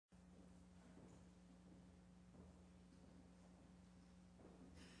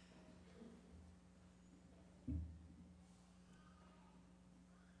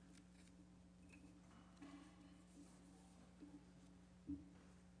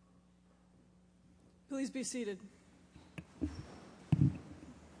Please be seated.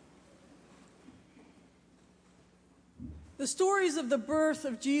 The stories of the birth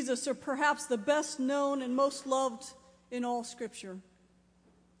of Jesus are perhaps the best known and most loved in all Scripture.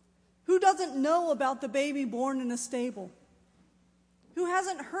 Who doesn't know about the baby born in a stable? Who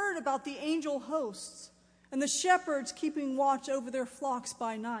hasn't heard about the angel hosts and the shepherds keeping watch over their flocks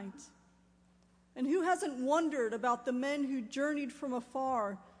by night? And who hasn't wondered about the men who journeyed from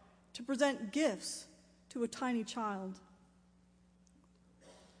afar to present gifts to a tiny child?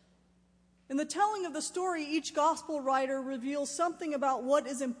 In the telling of the story, each gospel writer reveals something about what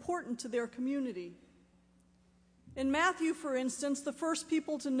is important to their community. In Matthew, for instance, the first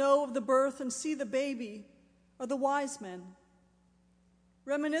people to know of the birth and see the baby are the wise men.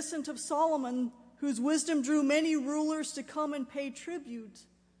 Reminiscent of Solomon, whose wisdom drew many rulers to come and pay tribute,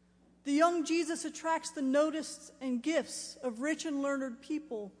 the young Jesus attracts the notice and gifts of rich and learned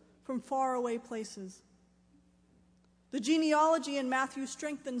people from faraway places. The genealogy in Matthew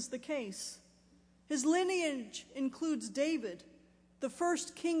strengthens the case. His lineage includes David, the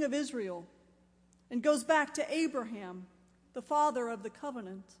first king of Israel, and goes back to Abraham, the father of the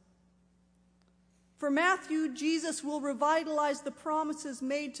covenant. For Matthew, Jesus will revitalize the promises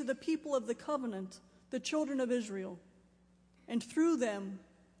made to the people of the covenant, the children of Israel, and through them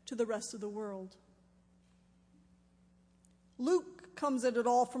to the rest of the world. Luke comes at it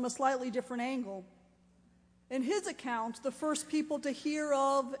all from a slightly different angle. In his account, the first people to hear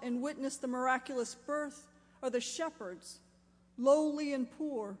of and witness the miraculous birth are the shepherds, lowly and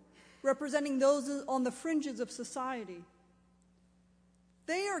poor, representing those on the fringes of society.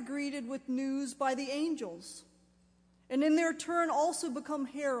 They are greeted with news by the angels, and in their turn also become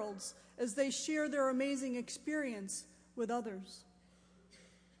heralds as they share their amazing experience with others.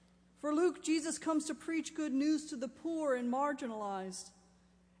 For Luke, Jesus comes to preach good news to the poor and marginalized,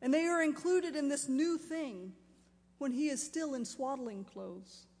 and they are included in this new thing when he is still in swaddling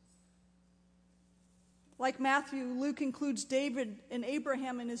clothes. Like Matthew, Luke includes David and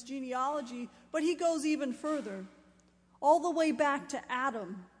Abraham in his genealogy, but he goes even further, all the way back to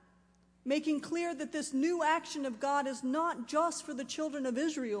Adam, making clear that this new action of God is not just for the children of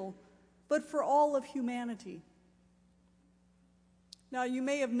Israel, but for all of humanity. Now, you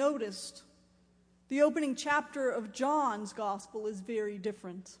may have noticed the opening chapter of John's gospel is very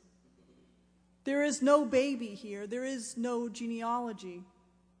different. There is no baby here. There is no genealogy.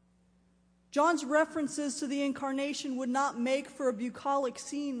 John's references to the incarnation would not make for a bucolic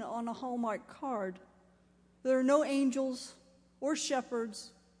scene on a Hallmark card. There are no angels or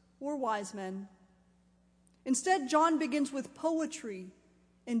shepherds or wise men. Instead, John begins with poetry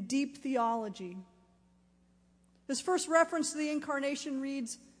and deep theology. His first reference to the incarnation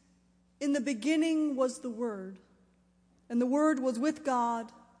reads, "In the beginning was the Word, and the Word was with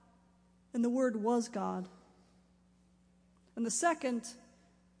God, and the Word was God." And the second,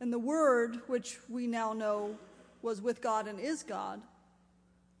 "And the Word, which we now know was with God and is God,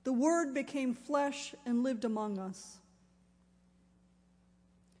 the Word became flesh and lived among us."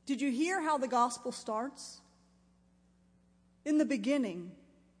 Did you hear how the gospel starts? In the beginning.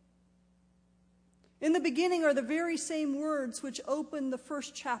 In the beginning are the very same words which open the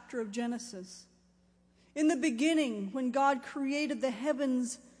first chapter of Genesis. In the beginning, when God created the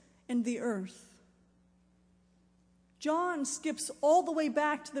heavens and the earth. John skips all the way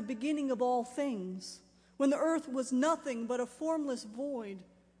back to the beginning of all things, when the earth was nothing but a formless void,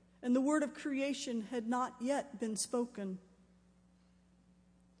 and the word of creation had not yet been spoken.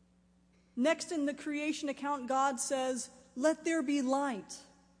 Next in the creation account, God says, "Let there be light."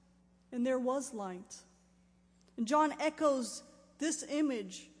 And there was light. And John echoes this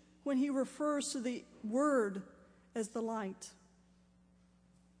image when he refers to the Word as the light.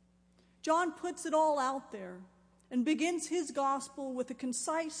 John puts it all out there and begins his gospel with a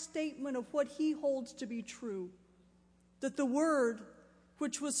concise statement of what he holds to be true, that the Word,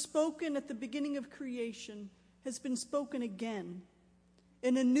 which was spoken at the beginning of creation, has been spoken again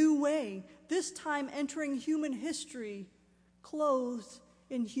in a new way, this time entering human history, clothed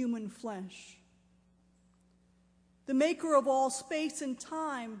in human flesh. The maker of all space and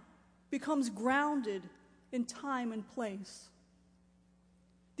time becomes grounded in time and place.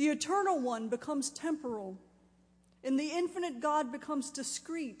 The eternal one becomes temporal, and the infinite God becomes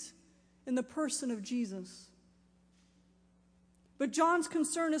discrete in the person of Jesus. But John's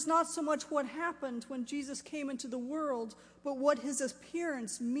concern is not so much what happened when Jesus came into the world, but what his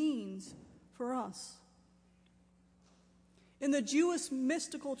appearance means for us. In the Jewish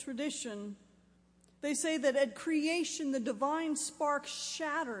mystical tradition, they say that at creation, the divine spark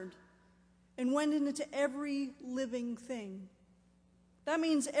shattered and went into every living thing. That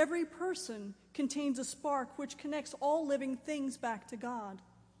means every person contains a spark which connects all living things back to God.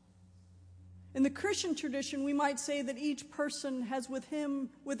 In the Christian tradition, we might say that each person has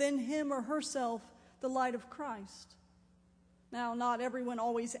within him or herself the light of Christ. Now, not everyone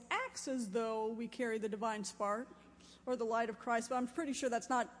always acts as though we carry the divine spark or the light of Christ, but I'm pretty sure that's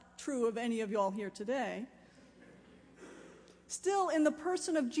not true of any of y'all here today. Still, in the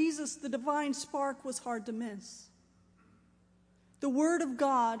person of Jesus, the divine spark was hard to miss. The Word of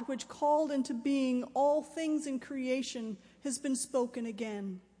God, which called into being all things in creation, has been spoken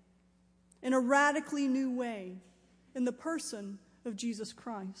again in a radically new way in the person of Jesus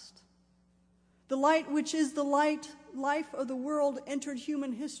Christ. The light which is the life of the world entered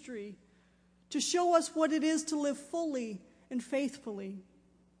human history to show us what it is to live fully and faithfully.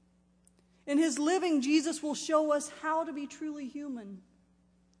 In his living, Jesus will show us how to be truly human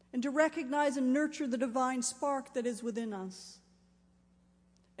and to recognize and nurture the divine spark that is within us.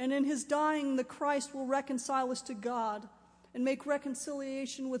 And in his dying, the Christ will reconcile us to God and make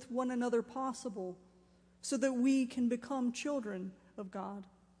reconciliation with one another possible so that we can become children of God.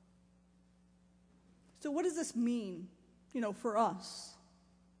 So what does this mean, for us?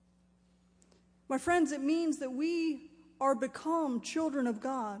 My friends, it means that we are become children of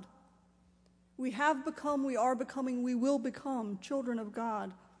God. We have become, we are becoming, we will become children of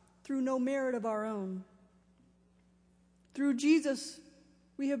God through no merit of our own. Through Jesus,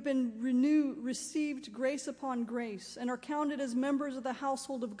 we have been received grace upon grace, and are counted as members of the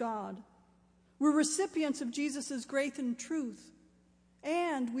household of God. We're recipients of Jesus' grace and truth,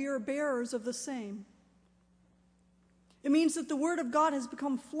 and we are bearers of the same. It means that the Word of God has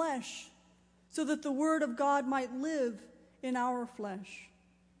become flesh, so that the Word of God might live in our flesh.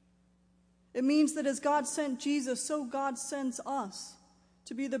 It means that as God sent Jesus, so God sends us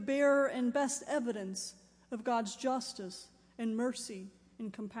to be the bearer and best evidence of God's justice and mercy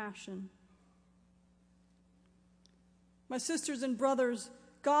and compassion. My sisters and brothers,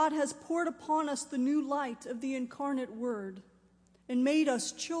 God has poured upon us the new light of the incarnate Word and made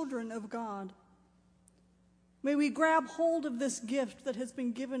us children of God. May we grab hold of this gift that has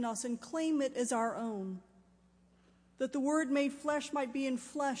been given us and claim it as our own, that the Word made flesh might be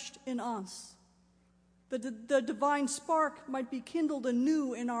enfleshed in us, that the divine spark might be kindled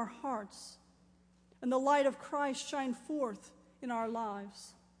anew in our hearts, and the light of Christ shine forth in our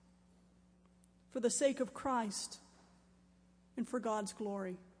lives, for the sake of Christ and for God's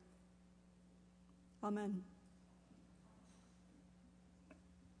glory. Amen.